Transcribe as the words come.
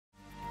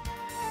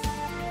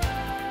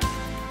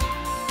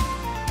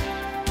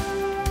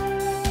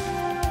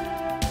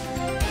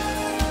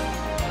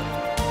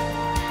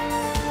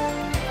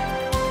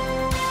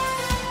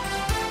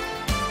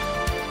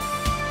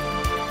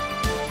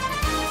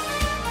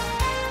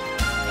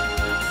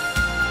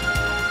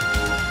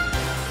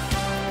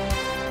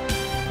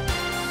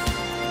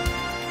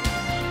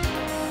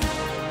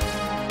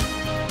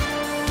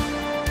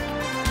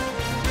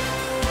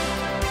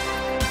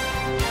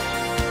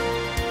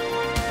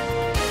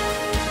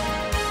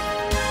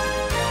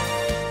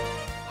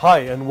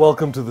Hi, and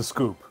welcome to The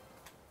Scoop.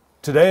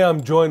 Today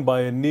I'm joined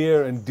by a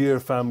near and dear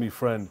family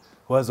friend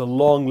who has a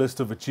long list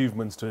of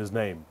achievements to his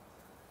name.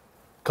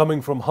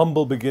 Coming from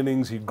humble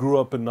beginnings, he grew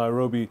up in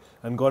Nairobi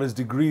and got his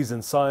degrees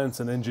in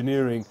science and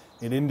engineering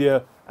in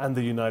India and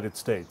the United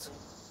States.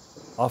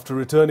 After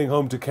returning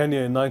home to Kenya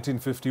in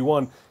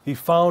 1951, he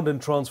found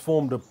and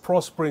transformed a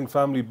prospering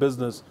family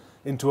business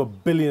into a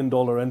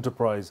billion-dollar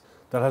enterprise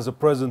that has a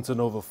presence in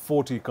over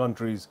 40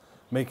 countries,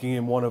 making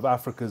him one of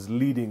Africa's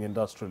leading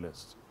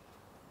industrialists.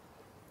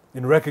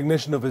 In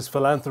recognition of his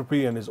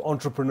philanthropy and his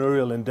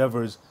entrepreneurial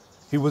endeavors,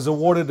 he was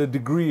awarded a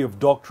degree of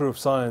Doctor of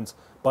Science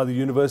by the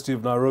University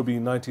of Nairobi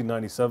in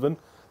 1997,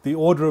 the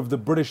Order of the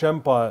British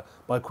Empire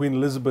by Queen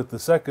Elizabeth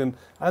II,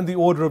 and the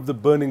Order of the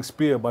Burning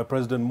Spear by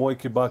President Moi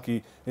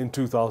Kibaki in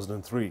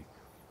 2003.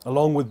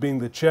 Along with being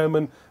the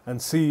chairman and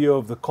CEO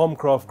of the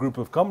Comcraft Group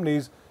of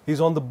Companies,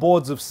 he's on the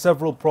boards of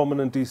several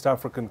prominent East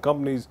African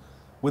companies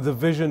with a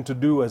vision to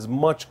do as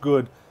much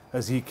good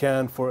as he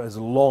can for as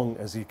long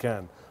as he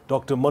can.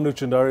 Dr. Manu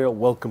Chandaria,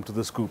 welcome to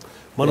The Scoop.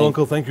 Manu,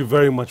 Uncle, thank you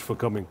very much for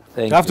coming.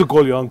 I have to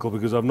call you Uncle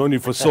because I've known you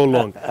for so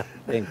long.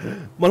 Thank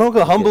you. Manu,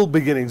 Uncle, humble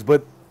beginnings,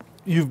 but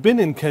you've been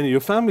in Kenya, your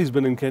family's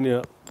been in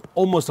Kenya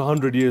almost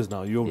 100 years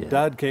now. Your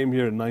dad came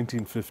here in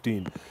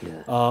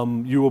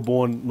 1915. You were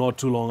born not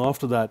too long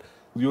after that.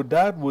 Your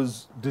dad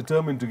was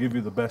determined to give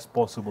you the best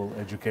possible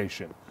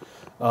education.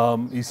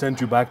 He sent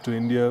you back to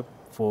India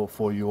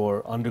for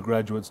your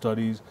undergraduate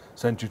studies,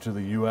 sent you to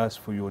the US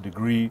for your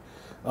degree.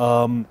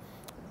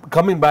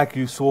 Coming back,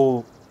 you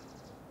saw,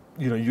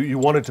 you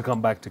wanted to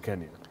come back to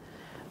Kenya.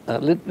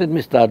 Let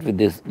me start with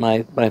this.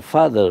 My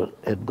father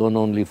had gone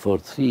only for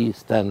 3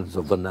 standards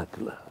of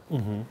vernacular.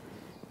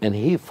 And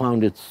he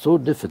found it so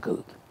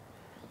difficult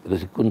because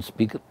he couldn't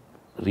speak,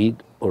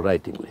 read or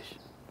write English.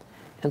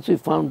 And so he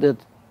found that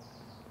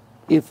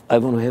if I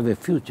want to have a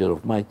future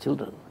of my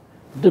children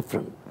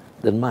different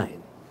than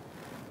mine,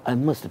 I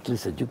must at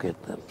least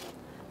educate them.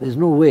 There's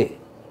no way.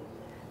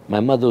 My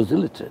mother was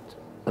illiterate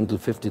until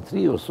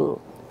 53 or so.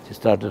 She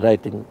started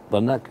writing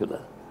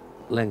vernacular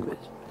language.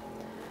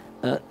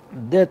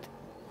 That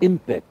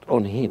impact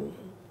on him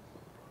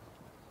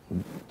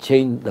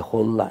changed the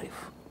whole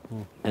life.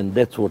 And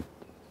that's what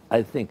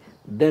I think,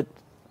 that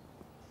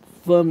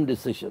firm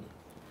decision,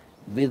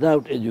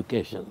 without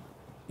education,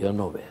 you're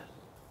nowhere.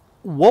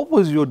 What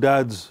was your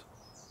dad's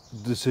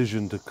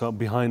decision to come,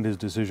 behind his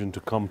decision to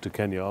come to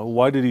Kenya?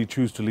 Why did he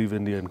choose to leave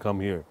India and come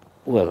here?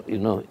 Well,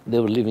 they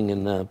were living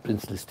in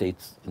princely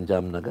states in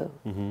Jamnagar.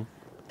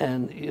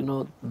 And,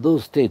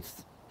 those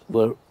states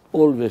were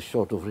always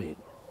short of rain.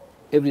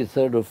 Every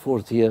 3rd or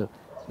 4th year,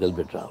 there'll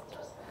be drought.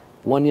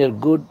 1 year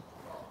good,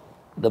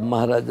 the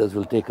Maharajas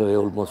will take away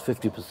almost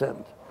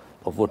 50%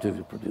 of what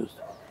we produced.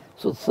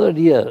 So 3rd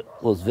year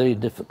was very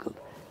difficult.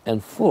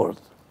 And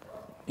 4th,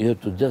 you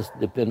have to just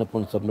depend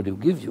upon somebody who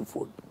gives you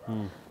food.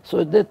 So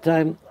at that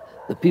time,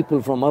 the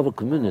people from our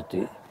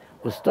community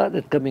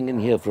started coming in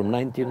here from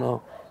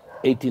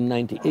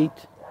 1898,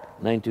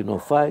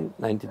 1905,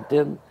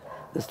 1910.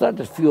 There started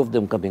a few of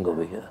them coming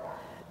over here.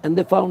 And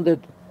they found that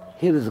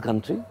here is a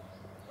country,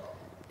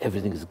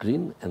 everything is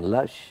green and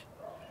lush.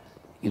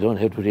 You don't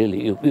have to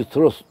really, you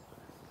throw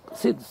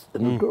seeds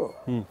and it grow.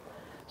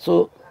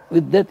 So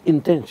with that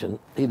intention,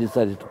 he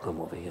decided to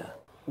come over here.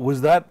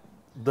 Was that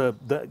the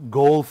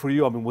goal for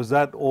you? I mean, was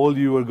that all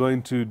you were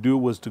going to do,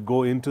 was to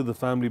go into the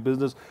family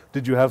business?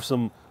 Did you have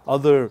some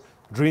other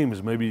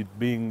dreams, maybe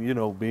being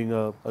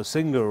a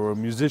singer or a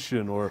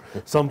musician or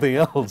something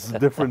else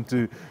different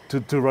to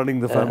running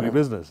the family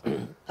business?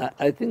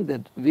 I think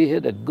that we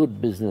had a good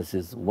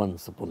businesses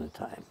once upon a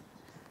time,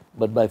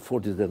 but by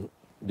 40s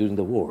during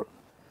the war,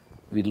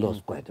 we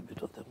lost quite a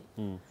bit of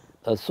them.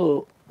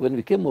 So when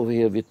we came over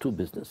here, we had 2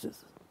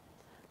 businesses.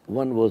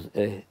 One was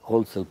a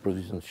wholesale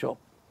provision shop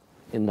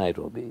in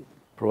Nairobi,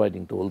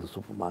 providing to all the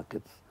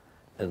supermarkets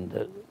and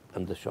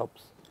the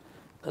shops,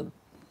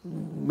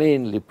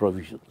 mainly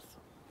provisions.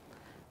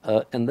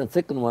 And the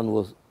second one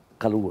was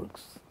color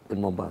works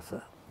in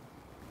Mombasa,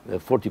 where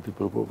 40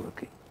 people were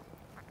working.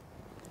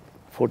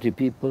 40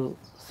 people,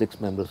 6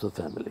 members of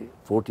family,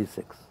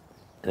 46.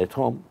 And at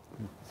home,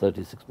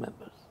 36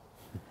 members.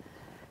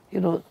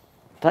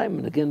 Time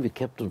and again we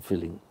kept on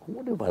feeling,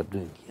 what am I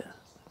doing here?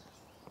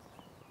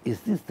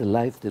 Is this the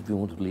life that we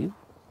want to live?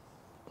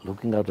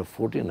 Looking out of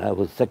 40, and I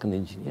was second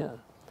engineer.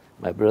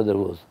 My brother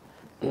was,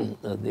 in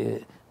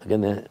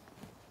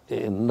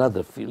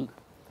another field.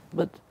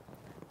 But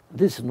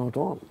this is not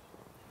on.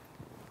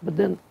 But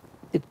then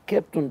it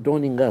kept on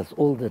dawning us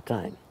all the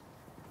time.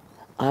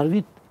 Are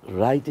we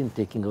right in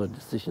taking our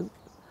decision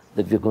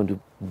that we're going to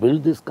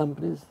build these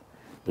companies,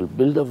 we'll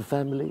build our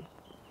family,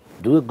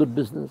 do a good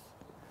business,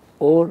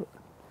 or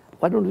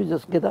why don't we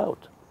just get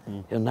out?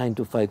 A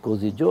 9-to-5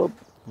 cozy job.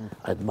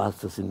 I had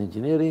masters in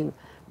engineering,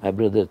 my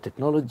brother had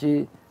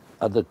technology,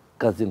 other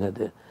cousin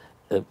had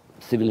a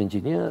civil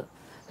engineer.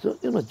 So,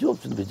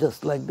 jobs will be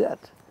just like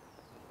that.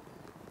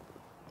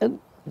 And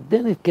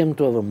then it came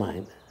to our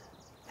mind,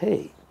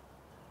 hey,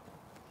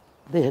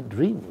 they had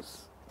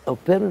dreams. Our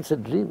parents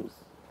had dreams.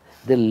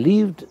 They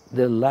lived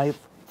their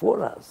life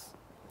for us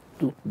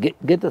to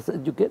get us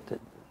educated.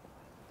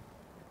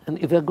 And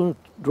if we're going to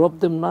drop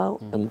them now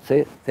and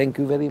say, thank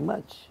you very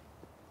much,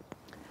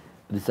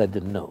 I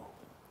decided no.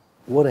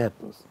 What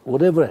happens,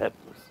 whatever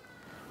happens,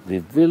 we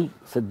will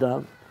sit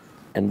down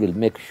and we'll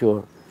make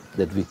sure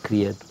that we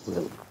create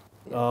wealth.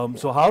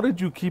 So how did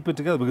you keep it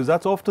together? Because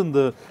that's often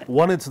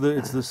it's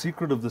the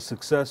secret of the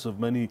success of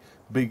many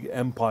big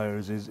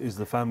empires is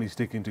the family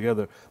sticking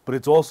together. But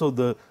it's also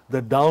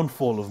the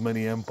downfall of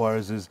many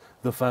empires is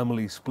the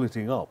family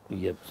splitting up.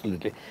 Yeah,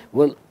 absolutely.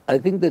 Well, I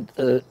think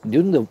that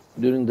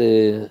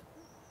during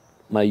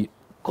my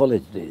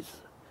college days,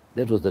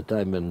 that was the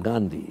time when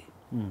Gandhi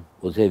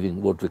was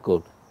having what we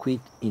call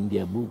Quit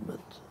India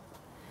movement.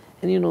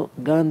 And you know,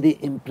 Gandhi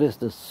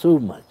impressed us so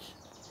much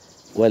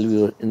while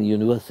we were in the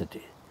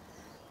university.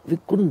 We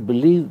couldn't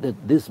believe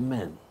that this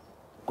man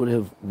could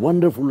have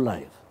wonderful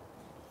life.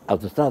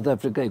 After South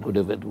Africa, he could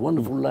have had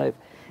wonderful life.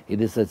 He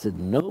decided,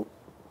 no,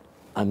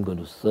 I'm going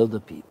to serve the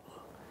people.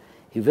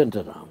 He went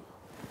around,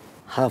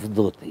 half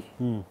dhoti.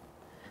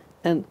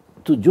 And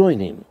to join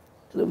him,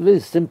 very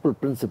simple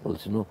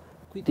principles, you know.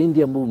 Quit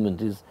India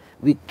movement is,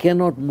 we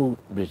cannot move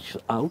British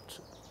out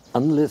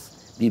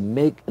unless we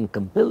make and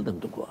compel them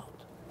to go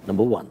out.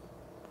 Number one,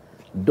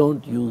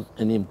 don't use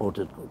any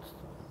imported goods.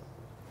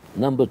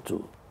 Number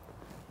two,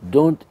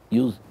 don't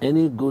use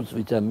any goods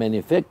which are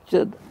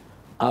manufactured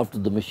after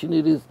the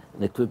machineries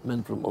and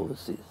equipment from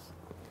overseas.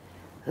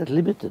 That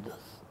limited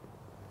us.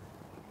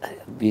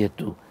 We had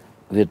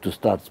to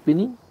start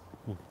spinning.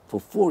 For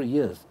 4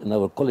 years in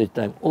our college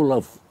time, all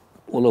of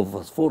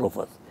us, 4 of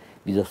us,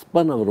 we just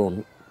spun our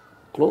own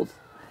clothes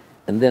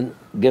and then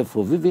gave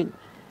for weaving,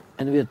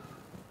 and we had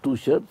 2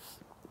 shirts,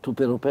 2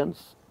 pair of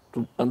pants,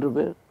 2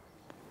 underwear,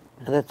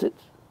 and that's it.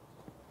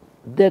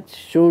 That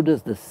showed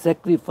us the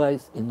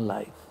sacrifice in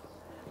life.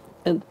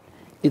 And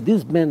if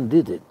this man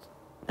did it,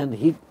 and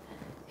he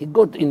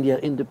got India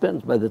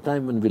independence by the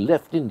time when we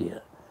left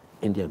India,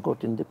 India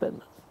got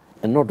independence.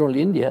 And not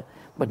only India,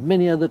 but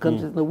many other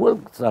countries in the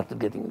world started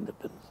getting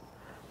independence.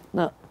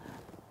 Now,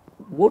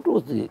 what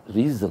was the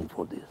reason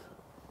for this?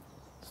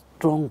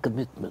 Strong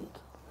commitment,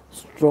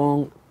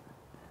 strong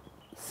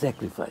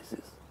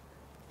sacrifices,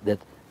 that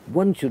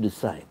one should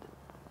decide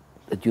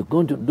that you're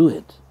going to do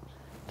it,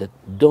 that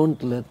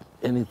don't let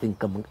anything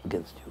come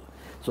against you.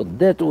 So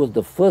that was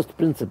the first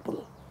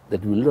principle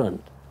that we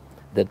learned,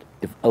 that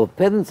if our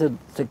parents had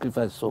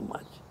sacrificed so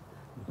much,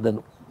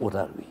 then what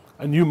are we?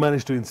 And you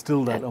managed to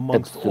instill that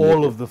amongst Absolutely.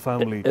 all of the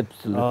family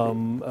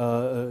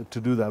Absolutely.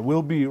 to do that.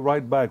 We'll be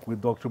right back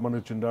with Dr.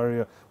 Manu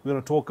Chandaria. We're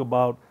going to talk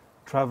about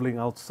traveling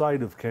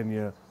outside of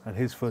Kenya and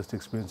his first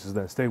experiences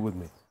there. Stay with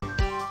me.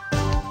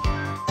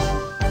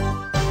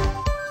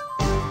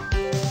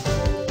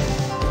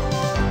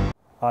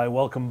 Hi,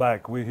 welcome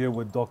back. We're here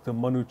with Dr.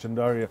 Manu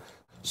Chandaria.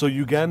 So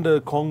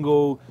Uganda,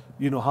 Congo,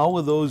 you know, how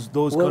were those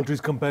countries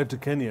compared to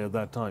Kenya at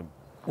that time?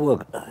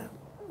 Well,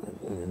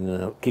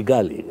 in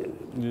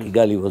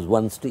Kigali was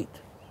one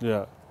state.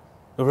 Yeah.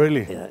 Oh,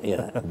 really?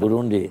 Yeah.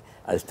 Burundi,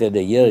 I stayed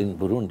a year in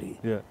Burundi.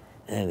 Yeah.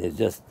 And it's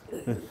just,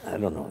 I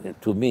don't know,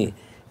 to me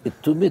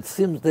it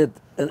seems that,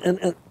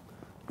 and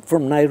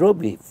from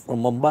Nairobi,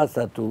 from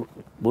Mombasa to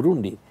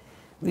Burundi,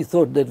 we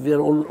thought that we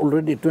are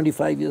already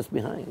 25 years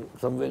behind,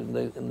 somewhere in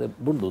the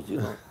Bundus, you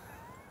know.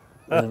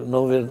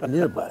 Nowhere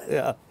nearby.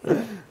 Yeah.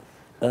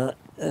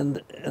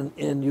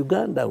 And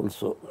Uganda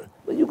also.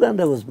 But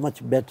Uganda was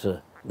much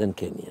better than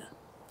Kenya,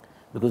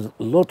 because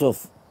a lot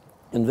of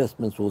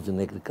investments was in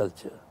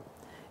agriculture,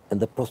 and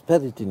the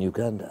prosperity in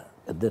Uganda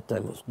at that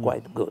time was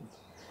quite good.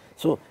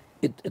 So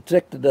it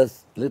attracted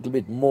us a little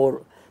bit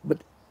more, but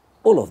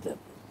all of them,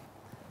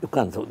 you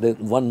can't. So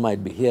one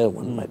might be here,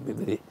 one might be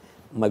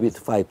maybe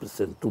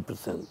 5%,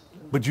 2%.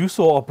 But you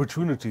saw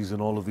opportunities in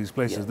all of these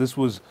places. Yeah. This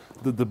was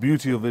the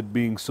beauty of it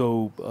being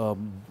so,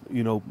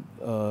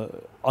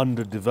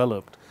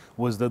 underdeveloped,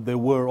 was that there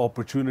were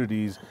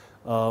opportunities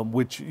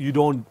which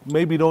you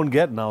maybe don't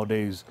get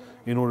nowadays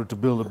in order to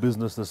build a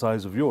business the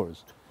size of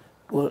yours.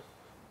 Well,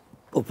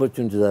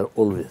 opportunities are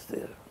always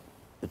there.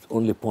 It's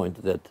only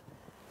point that,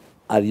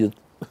 are you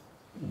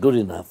good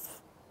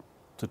enough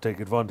To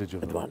take advantage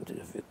of it.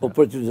 it?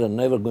 Opportunities are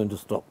never going to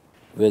stop.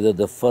 Whether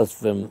the first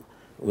film,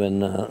 when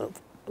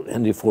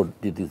Henry Ford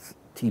did his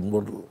T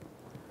model,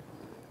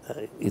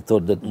 he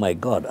thought that, my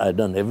God, I've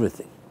done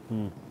everything.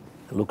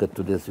 Look at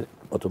today's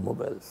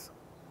automobiles.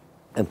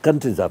 And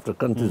countries after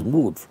countries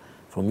moved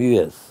from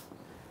US.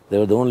 They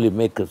were the only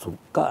makers of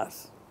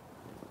cars.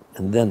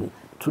 And then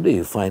today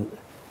you find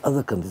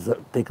other countries are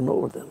taken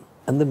over them.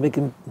 And they're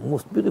making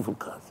most beautiful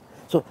cars.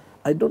 So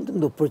I don't think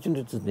the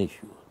opportunity is an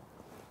issue.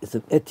 It's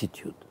an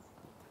attitude.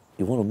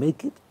 You want to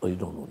make it or you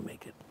don't want to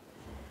make it.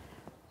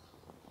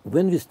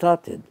 When we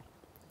started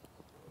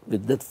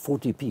with that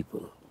 40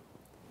 people,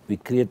 we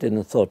created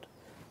a thought,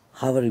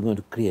 how are you going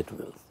to create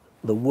wealth?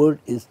 The word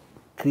is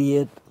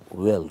create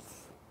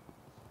wealth,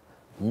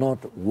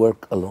 not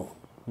work alone.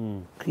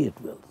 Create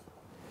wealth.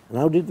 And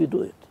how did we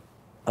do it?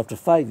 After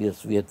 5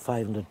 years, we had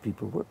 500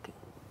 people working.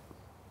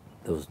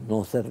 There was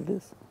no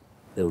Saturdays,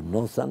 there were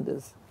no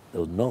Sundays,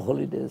 there was no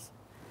holidays,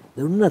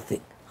 there was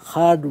nothing.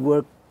 Hard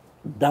work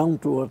down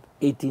toward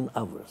 18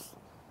 hours.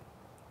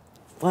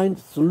 Find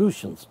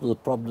solutions to the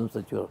problems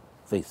that you're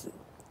facing.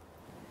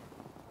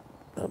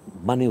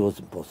 Money was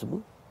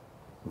impossible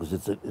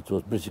because it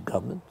was British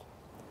government.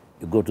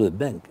 You go to a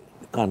bank,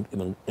 you can't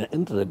even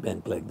enter a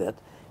bank like that.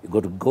 You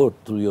got to go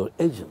through your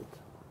agent.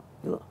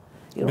 You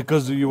know,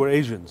 because you were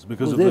Asians,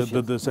 because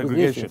of the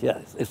segregation.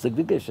 Yes, it's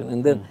segregation.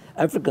 And then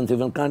Africans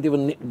even can't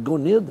even go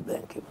near the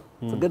bank.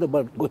 Even. Forget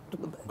about going to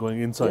the bank. Going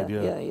inside,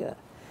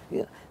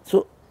 Yeah.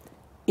 So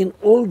in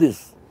all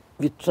this,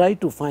 we try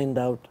to find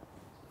out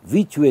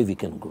which way we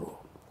can grow.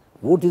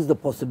 What is the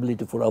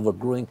possibility for our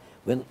growing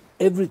when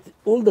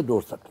all the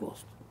doors are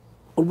closed?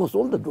 Almost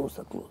all the doors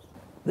are closed.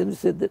 Then we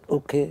said that,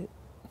 okay,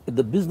 if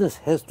the business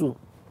has to,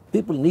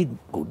 people need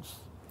goods.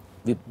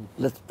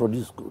 Let's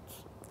produce goods.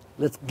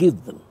 Let's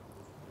give them.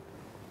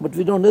 But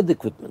we don't have the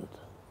equipment.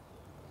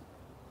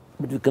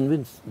 But we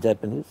convinced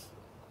Japanese,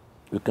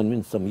 we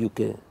convinced some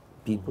UK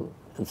people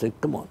and said,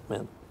 come on,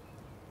 man.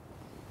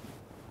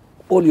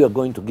 All you are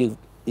going to give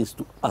is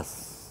to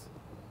us,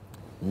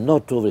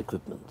 not to our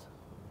equipment.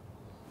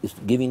 It's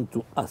giving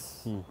to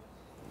us.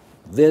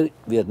 Where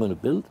we are going to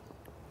build,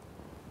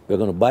 we are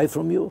going to buy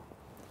from you,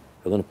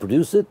 we are going to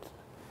produce it.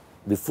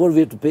 Before we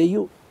have to pay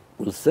you,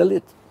 we'll sell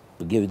it,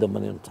 we'll give you the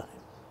money on time.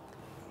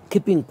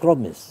 Keeping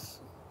promise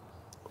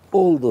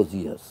all those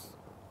years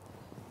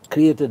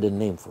created a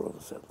name for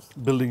ourselves.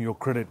 Building your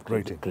credit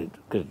rating. Credit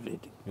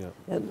rating. Yeah.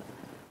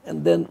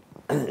 And then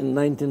in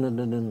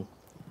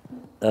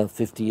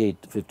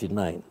 1958,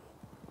 59,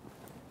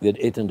 we had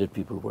 800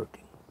 people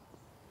working.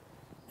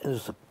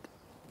 And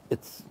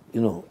we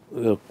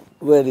were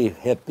very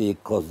happy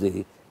because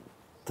the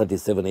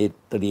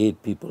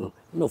 38 people,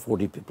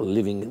 40 people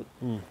living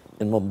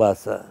in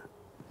Mombasa.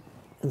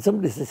 And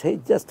somebody says, hey,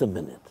 just a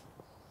minute.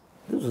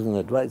 This was an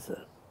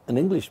advisor, an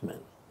Englishman.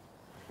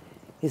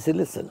 He said,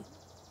 listen,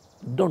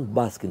 don't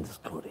bask in this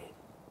glory.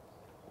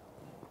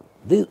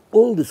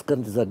 All these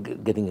countries are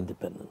getting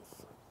independence.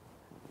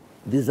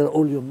 These are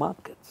all your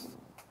markets.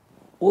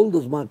 All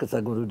those markets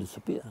are going to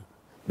disappear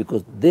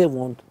because they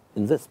want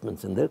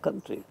investments in their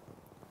country.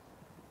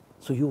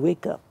 So you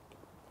wake up.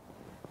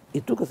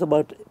 It took us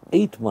about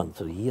 8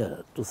 months or a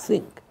year to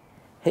think,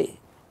 hey,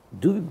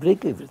 do we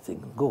break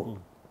everything and go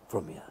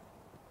from here?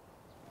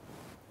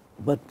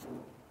 But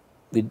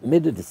we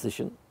made a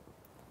decision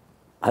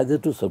either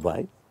to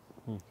survive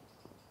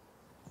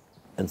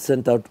and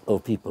sent out our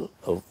people,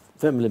 our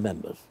family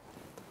members,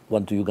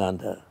 one to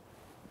Uganda,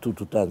 two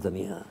to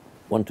Tanzania,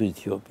 one to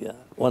Ethiopia,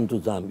 one to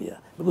Zambia,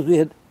 because we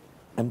had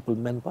ample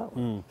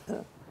manpower.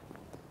 Yeah.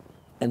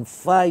 And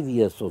 5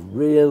 years of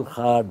real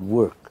hard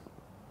work,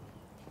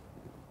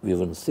 we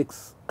were in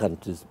 6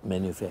 countries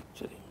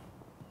manufacturing.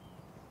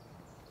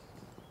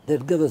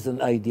 That gave us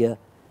an idea,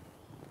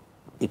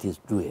 it is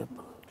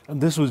doable. And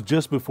this was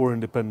just before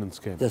independence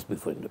came? Just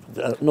before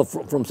independence. No,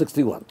 from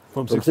 61.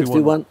 From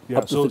 61 yeah,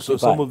 up to 65. So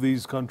some of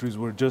these countries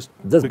were just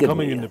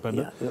becoming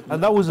independent. Yeah.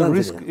 And that was a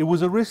risk. It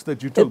was a risk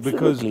that you took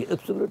because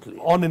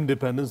on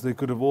independence they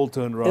could have all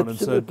turned around and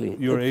said,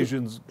 you're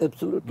Asians,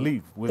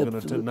 leave. We're going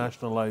to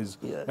nationalize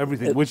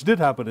everything, which did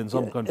happen in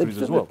some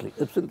countries as well.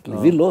 Absolutely.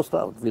 We lost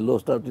out. We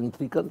lost out in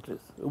 3 countries.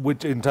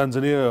 Which in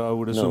Tanzania, I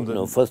would assume that...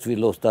 No, first we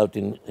lost out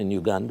in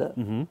Uganda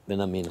when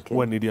Amin came.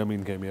 When Idi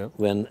Amin came, yeah.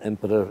 When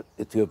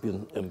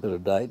Ethiopian Emperor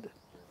died,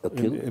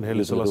 killed in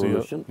Haile Selassie,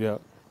 revolution. Yeah.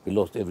 We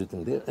lost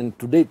everything there. And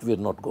to date, we have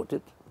not got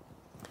it.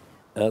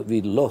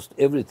 We lost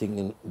everything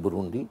in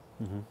Burundi.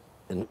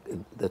 And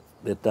at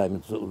that time,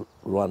 it's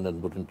Rwanda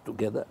and Burundi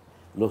together.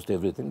 Lost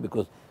everything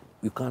because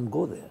you can't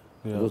go there.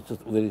 Yeah. It was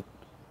just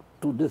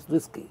too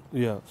risky.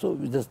 Yeah. So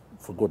we just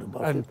forgot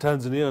about it. And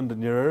Tanzania and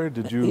Nyerere,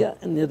 did you? Yeah,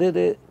 and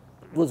Nyerere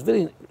was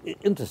very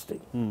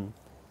interesting. And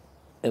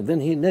when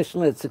he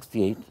nationalized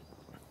 68,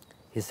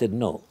 he said,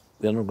 no,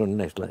 we are not going to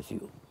nationalize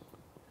you.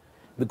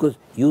 Because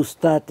you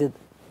started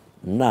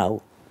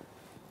now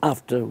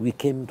after we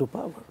came into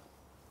power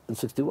in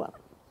 61.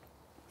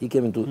 He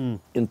came into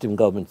interim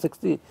government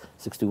 60,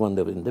 61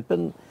 they were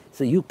independent.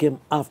 So you came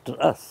after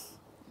us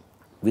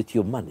with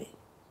your money.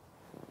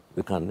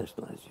 We can't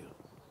nationalize you.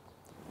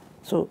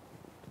 So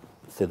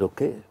I said,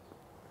 okay.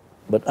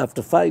 But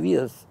after 5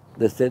 years,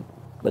 they said,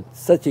 but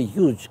such a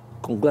huge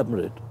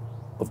conglomerate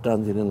of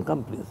Tanzanian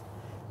companies,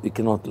 we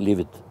cannot leave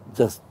it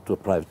just to a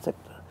private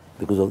sector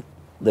because of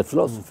their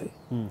philosophy.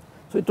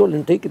 So we told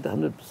him, take it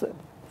 100%.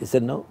 He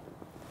said, no,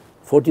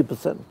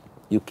 40%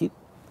 you keep,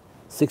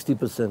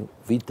 60%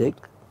 we take,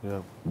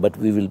 but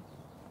we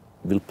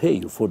will pay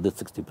you for the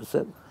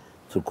 60%.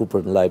 So Cooper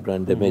and Libra,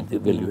 and they made the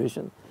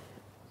evaluation.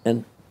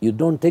 And you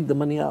don't take the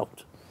money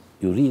out.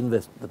 You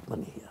reinvest that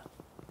money here.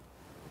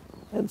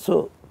 And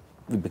so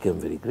we became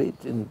very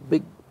great in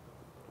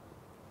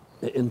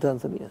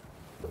Tanzania.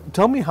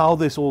 Tell me how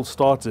this all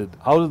started.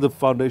 How did the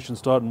foundation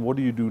start and what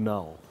do you do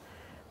now?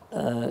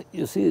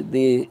 You see,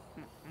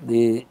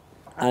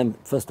 I'm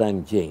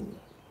Jain.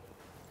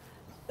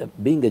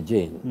 Being a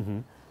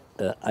Jain,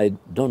 I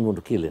don't want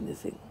to kill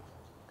anything.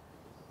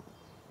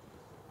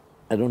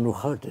 I don't want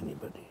to hurt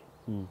anybody.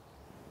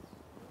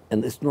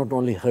 And it's not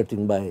only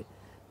hurting by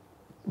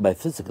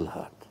physical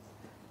hurt.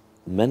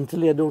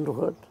 Mentally, I don't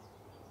hurt.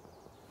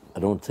 I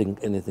don't think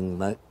anything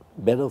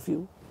bad of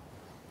you.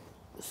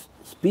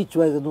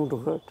 Speech-wise, I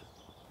don't hurt.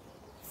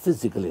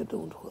 Physically, I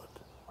don't hurt.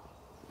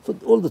 So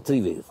all the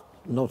three ways,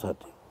 not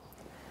hurting.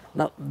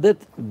 Now, that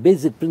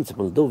basic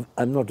principle, though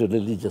I'm not a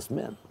religious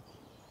man,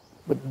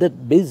 but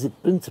that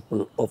basic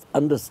principle of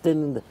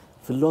understanding the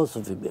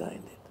philosophy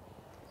behind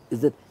it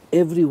is that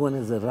everyone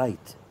has a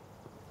right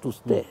to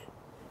stay.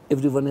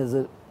 Everyone has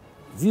a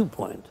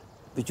viewpoint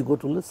which you go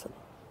to listen.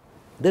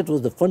 That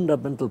was the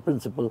fundamental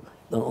principle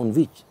on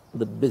which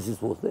the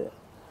basis was there.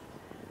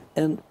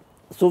 And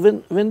so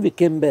when we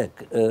came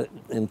back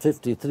in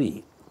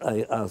 53,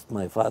 I asked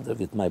my father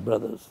with my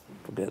brothers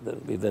together,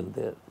 we went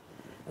there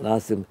and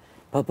asked him,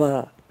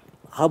 Papa,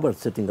 how about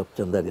setting up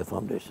Chandaria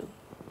Foundation?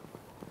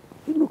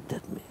 He looked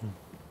at me.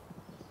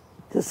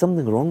 Is there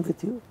something wrong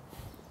with you?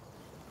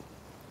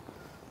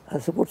 I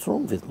said, what's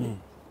wrong with me?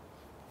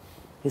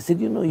 He said,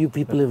 you know, you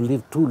people have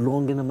lived too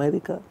long in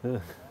America.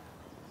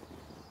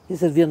 He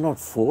said, we are not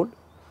Ford.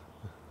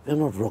 We are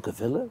not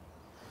Rockefeller.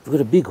 We've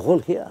got a big hall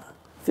here.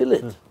 Fill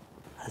it.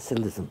 I said,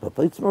 listen,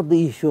 Papa, it's not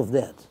the issue of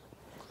that.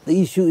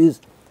 The issue is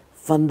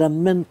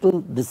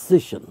fundamental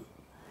decision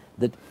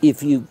that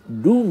if you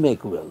do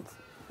make wealth,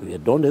 we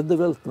don't have the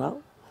wealth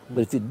now,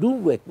 but if you do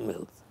make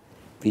wealth,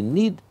 we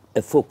need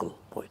a focal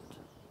point.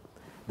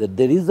 That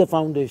there is a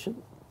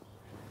foundation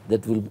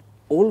that will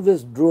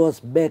always draw us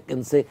back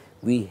and say,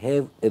 we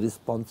have a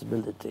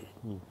responsibility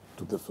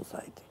to the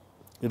society.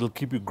 It'll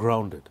keep you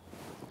grounded.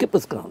 Keep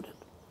us grounded.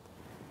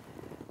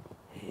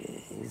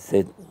 He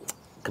said,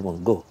 come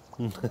on, go.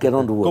 Get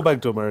on to work. Go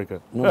back to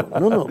America.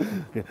 No.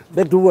 Yeah.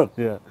 Back to work.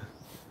 Yeah.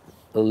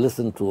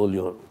 Listen to all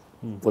your,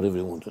 whatever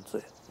you want to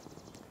say.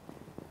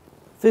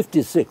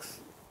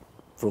 56,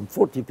 from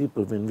 40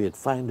 people when we had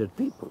 500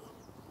 people,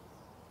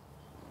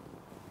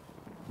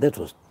 that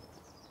was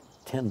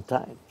 10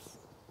 times.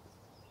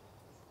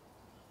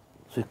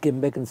 So he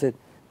came back and said,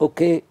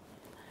 okay,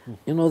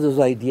 you know those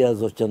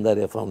ideas of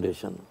Chandaria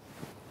Foundation,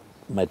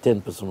 my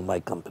 10% of my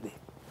company,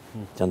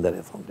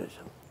 Chandaria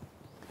Foundation.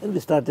 And we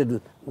started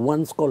with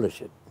one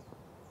scholarship.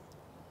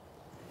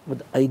 But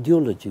the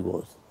ideology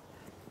was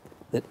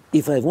that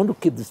if I want to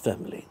keep this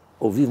family,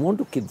 or we want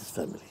to keep this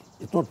family,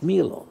 it's not me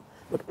alone,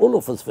 but all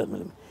of us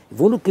family, if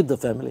we want to keep the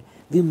family,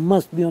 we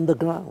must be on the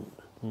ground.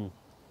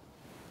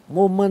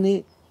 More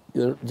money,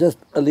 you're just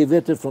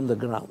elevated from the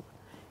ground.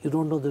 You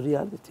don't know the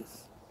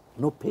realities.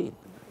 No pain.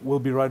 We'll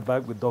be right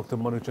back with Dr.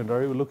 Manu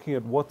Chandaria. We're looking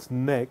at what's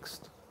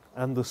next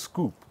and the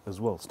scoop as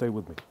well. Stay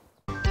with me.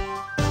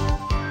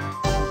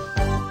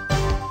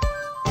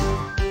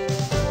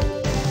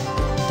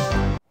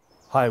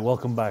 Hi,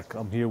 welcome back.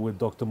 I'm here with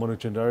Dr. Manu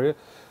Chandaria.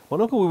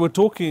 Manoko, we were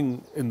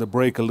talking in the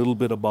break a little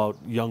bit about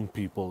young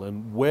people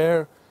and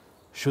where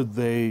should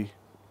they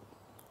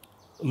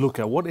look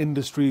at? What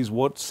industries,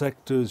 what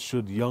sectors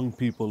should young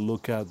people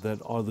look at that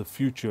are the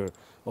future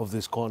of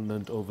this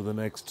continent over the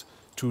next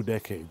 2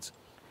 decades?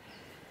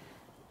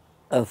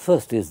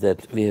 First is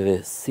that we have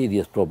a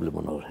serious problem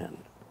on our hand.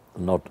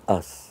 Not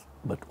us,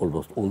 but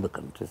almost all the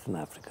countries in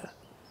Africa.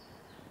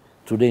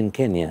 Today in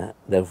Kenya,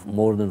 there are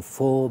more than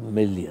 4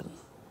 million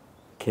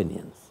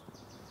Kenyans,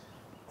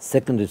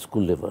 secondary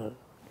school level,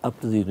 up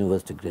to the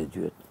university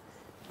graduate,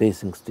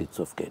 facing streets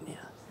of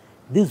Kenya.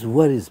 This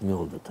worries me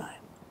all the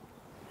time.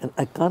 And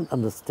I can't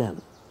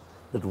understand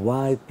that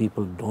why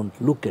people don't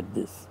look at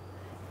this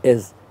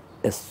as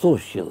a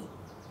social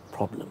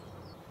problem.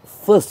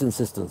 First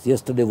insistence,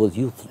 yesterday was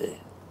Youth Day,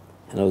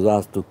 and I was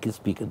asked to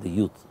speak at the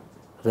youth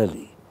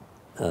rally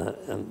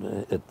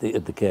at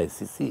the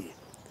KICC.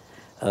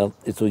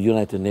 It's a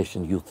United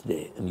Nations Youth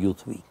Day and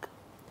Youth Week.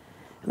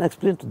 And I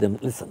explained to them,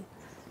 listen,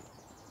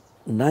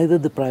 neither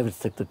the private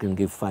sector can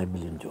give 5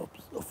 million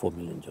jobs or 4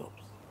 million jobs.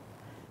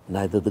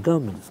 Neither the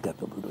government is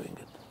capable of doing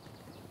it.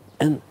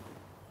 And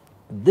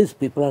these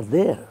people are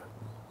there.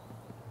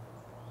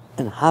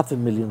 And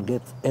 500,000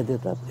 gets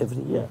added up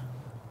every year.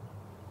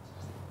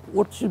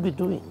 What should we be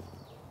doing?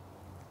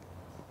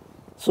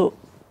 So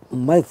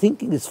my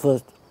thinking is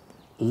first,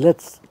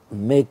 let's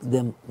make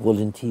them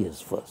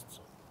volunteers first,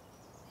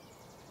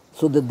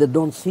 so that they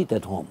don't sit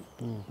at home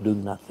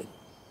doing nothing.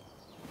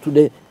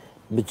 Today,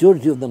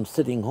 majority of them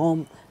sitting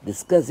home,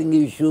 discussing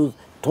issues,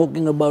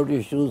 talking about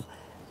issues.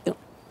 You know,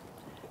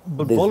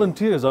 but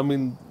volunteers, I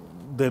mean,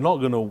 they're not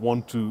going to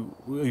want to,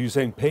 are you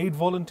saying paid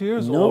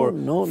volunteers or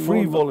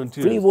free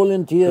volunteers? Free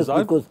volunteers,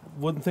 because I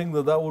wouldn't think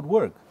that that would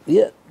work.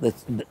 Yeah,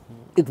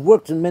 it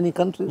works in many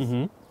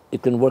countries.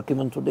 It can work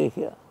even today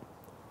here.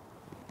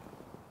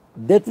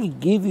 That will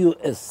give you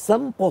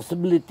some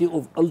possibility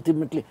of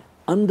ultimately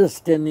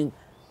understanding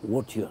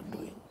what you are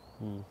doing.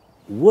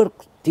 Work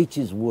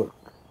teaches work.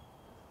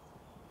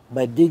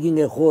 By digging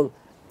a hole,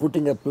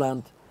 putting a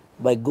plant,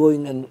 by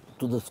going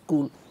to the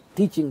school,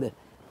 teaching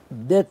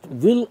that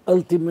will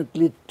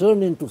ultimately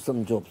turn into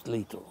some jobs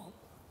later on.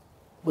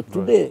 But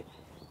today,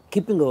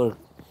 keeping our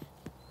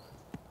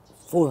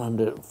 4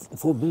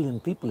 billion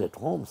people at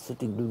home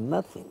sitting doing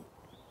nothing,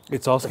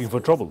 It's asking for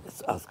trouble.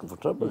 It's asking for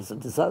trouble. It's a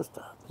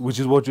disaster. Which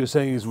is what you're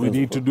saying is we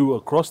need to do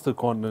across the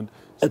continent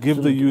to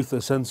give the youth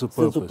a sense of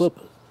purpose. Sense of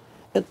purpose.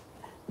 And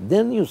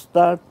then you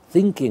start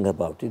thinking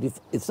about it.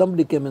 If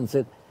somebody came and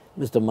said,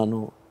 Mr.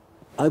 Manu,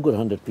 I've got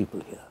 100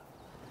 people here.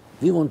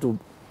 We want to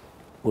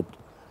put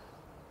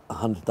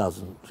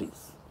 100,000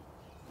 trees.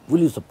 Will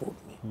you support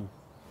me?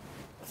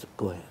 I said,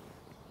 go ahead.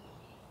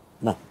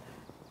 Now,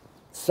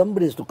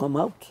 somebody has to come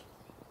out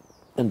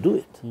and do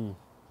it.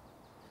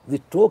 We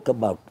talk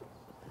about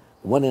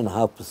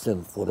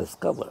 1.5% forest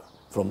cover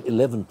from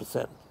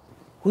 11%.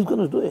 Who's going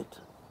to do it?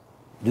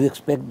 Do you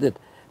expect that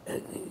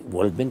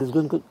World Bank is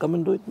going to come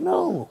and do it?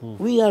 No,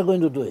 we are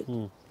going to do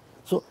it.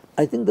 So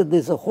I think that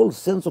there's a whole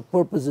sense of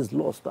purpose is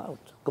lost out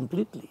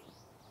completely.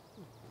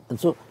 And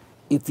so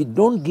if we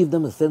don't give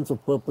them a sense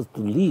of purpose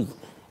to live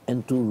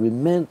and to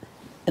remain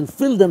and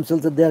feel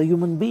themselves that they are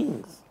human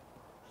beings,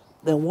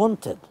 they're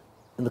wanted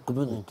in the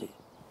community.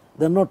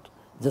 They're not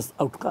just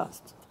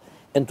outcasts.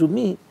 And to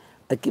me,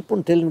 I keep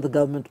on telling the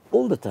government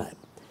all the time,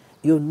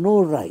 you have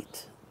no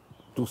right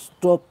to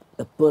stop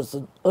a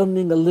person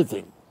earning a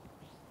living,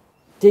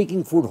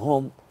 taking food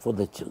home for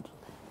their children.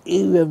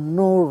 You have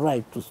no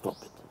right to stop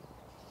it.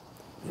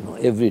 You know,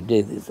 every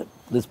day there's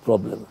this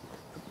problem.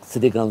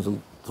 City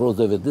council throws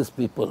away these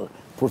people,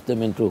 puts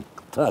them into a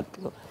truck.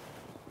 You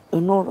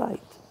have no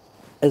right.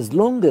 As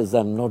long as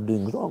I'm not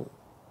doing wrong,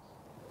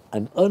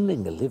 I'm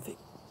earning a living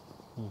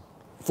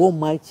for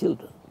my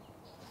children,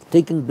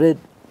 taking bread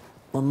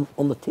on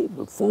the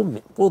table for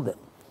them.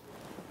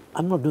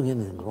 I'm not doing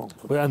anything wrong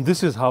for them. And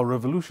this is how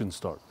revolutions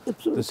start.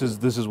 Absolutely.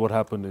 This is what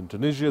happened in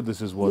Tunisia.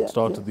 This is what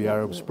started the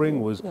Arab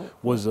Spring. Was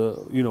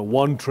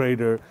one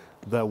trader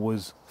that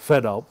was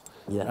fed up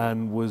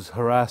and was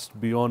harassed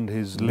beyond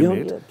his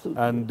limit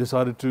and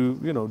decided to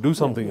do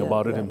something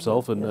about it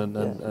himself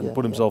and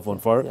put himself on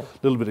fire. A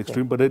little bit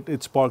extreme, but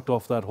it sparked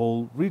off that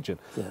whole region.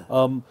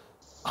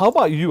 How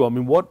about you? I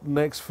mean, what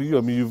next for you?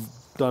 I mean, you've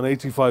done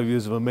 85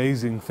 years of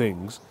amazing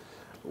things.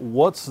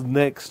 What's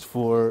next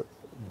for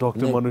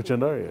Dr. Manu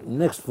Chandaria?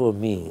 Next for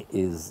me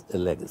is a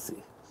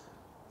legacy,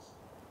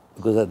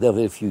 because there are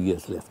very few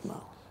years left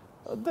now.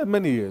 There are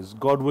many years.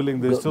 God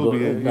willing, there'll still be.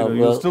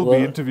 You'll still be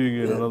interviewing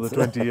you in another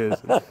 20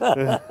 years.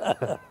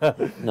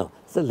 No,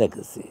 it's a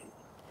legacy.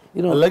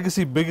 A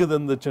legacy bigger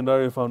than the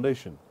Chandaria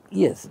Foundation.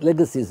 Yes,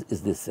 legacy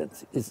is this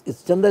sense.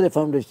 Chandaria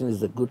Foundation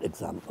is a good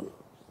example.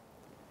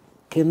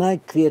 Can I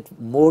create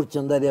more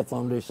Chandaria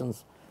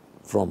Foundations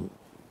from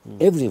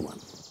everyone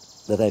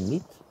that I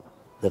meet,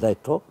 that I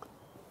talk,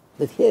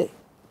 that hey,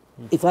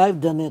 if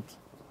I've done it,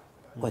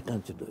 why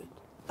can't you do it?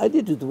 I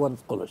did it with one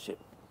scholarship.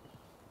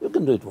 You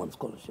can do it one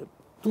scholarship,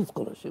 two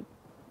scholarships,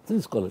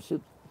 three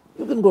scholarships.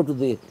 You can go to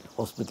the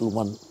hospital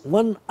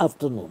one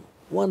afternoon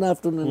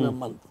in a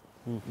month,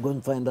 go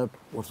and find out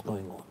what's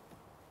going on.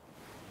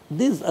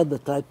 These are the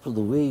types of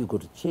the way you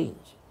got to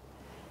change.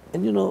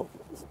 And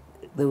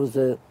there was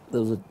a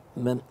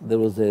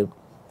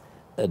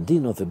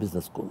dean of a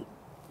business school,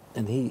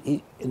 and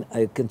and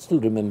I can still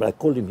remember, I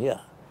called him here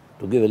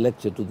to give a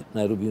lecture to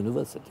Nairobi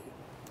University.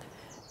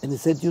 And he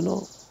said,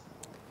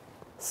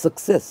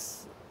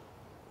 success,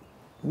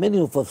 many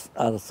of us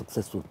are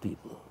successful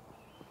people,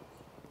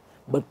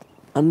 but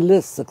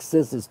unless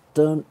success is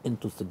turned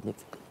into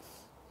significance,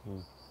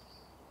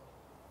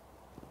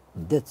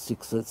 that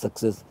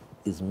success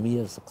is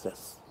mere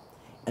success.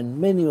 And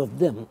many of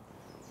them,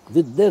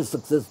 with their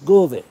success,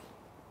 go away,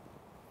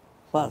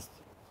 past.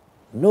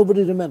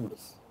 Nobody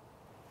remembers.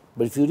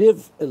 But if you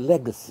leave a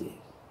legacy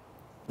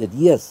that,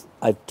 yes,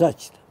 I've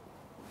touched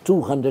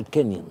 200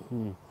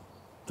 Kenyan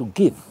to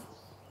give,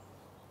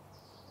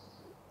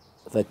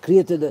 if I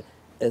created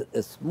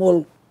a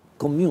small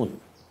commune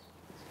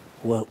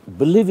who are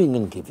believing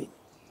in giving,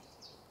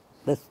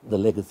 that's the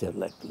legacy I'd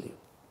like to leave.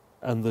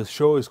 And the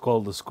show is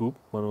called The Scoop,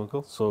 Manu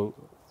Uncle. So,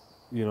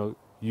 you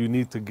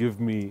need to give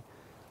me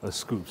a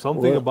scoop,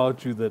 something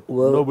about you that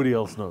nobody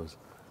else knows.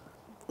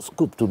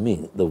 Scoop to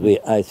me, the way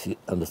I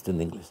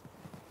understand English,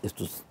 is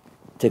to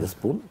take a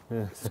spoon,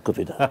 scoop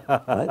it up,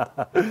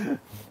 right?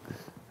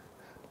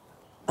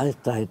 I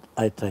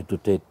try to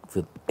take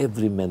with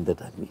every man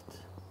that I meet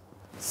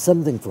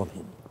something from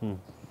him.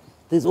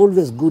 There's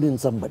always good in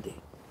somebody.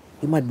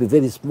 He might be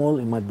very small,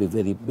 he might be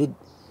very big,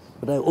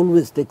 but I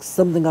always take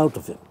something out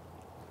of him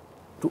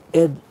to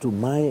add to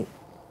my,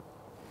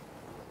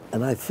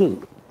 and I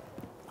feel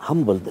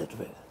humbled that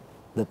way,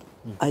 that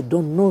I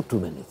don't know too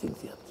many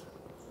things yet.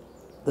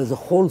 There's a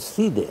whole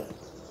sea there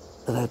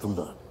that I have to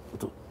learn.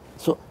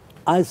 So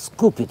I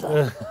scoop it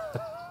up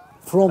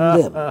from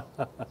them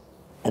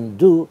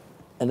and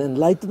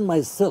enlighten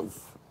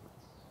myself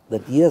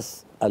that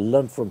yes, I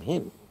learned from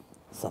him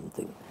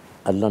something.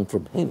 I learned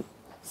from him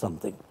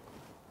something.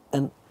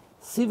 And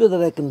see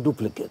whether I can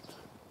duplicate,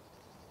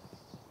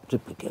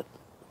 triplicate,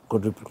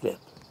 quadruplicate.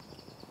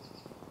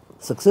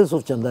 Success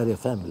of Chandaria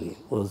family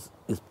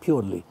is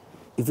purely,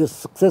 if you're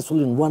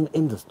successful in one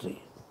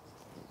industry,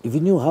 if you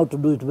knew how to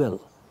do it well,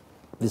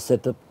 we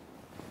set up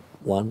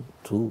 1,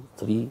 2,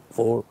 3,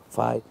 4,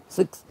 5,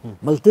 6,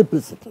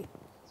 multiplicity.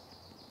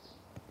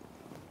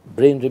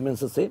 Brain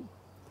remains the same,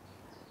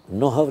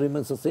 know-how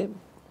remains the same,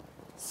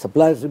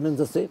 suppliers remains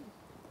the same,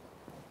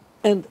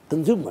 and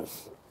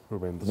consumers.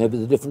 Remain the Maybe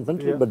it's a different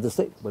country, Yeah. but the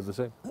same. But the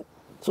same.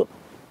 So,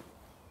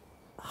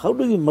 how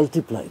do you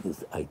multiply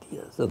these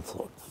ideas and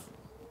thoughts?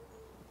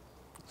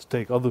 Let's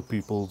take other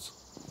people's,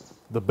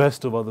 the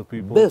best of other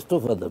people, Best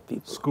of other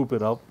people, scoop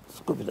it up.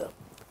 scoop it up.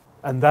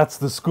 And that's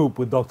The Scoop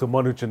with Dr.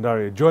 Manu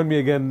Chandaria. Join me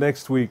again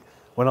next week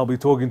when I'll be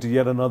talking to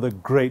yet another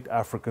great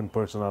African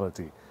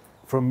personality.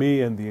 From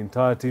me and the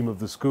entire team of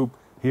The Scoop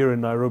here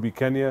in Nairobi,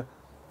 Kenya,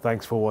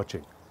 thanks for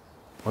watching.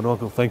 Manu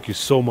Uncle, thank you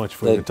so much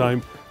for your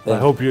time. I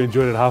hope you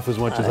enjoyed it half as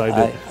much as I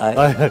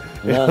did.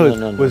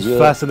 It was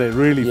fascinating,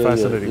 really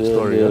fascinating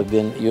story.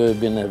 You have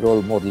been a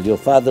role model. Your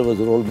father was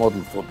a role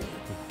model for me.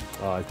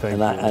 Thank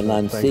you. And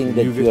I'm Thank seeing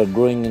that you are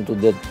growing into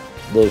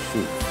those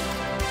shoes.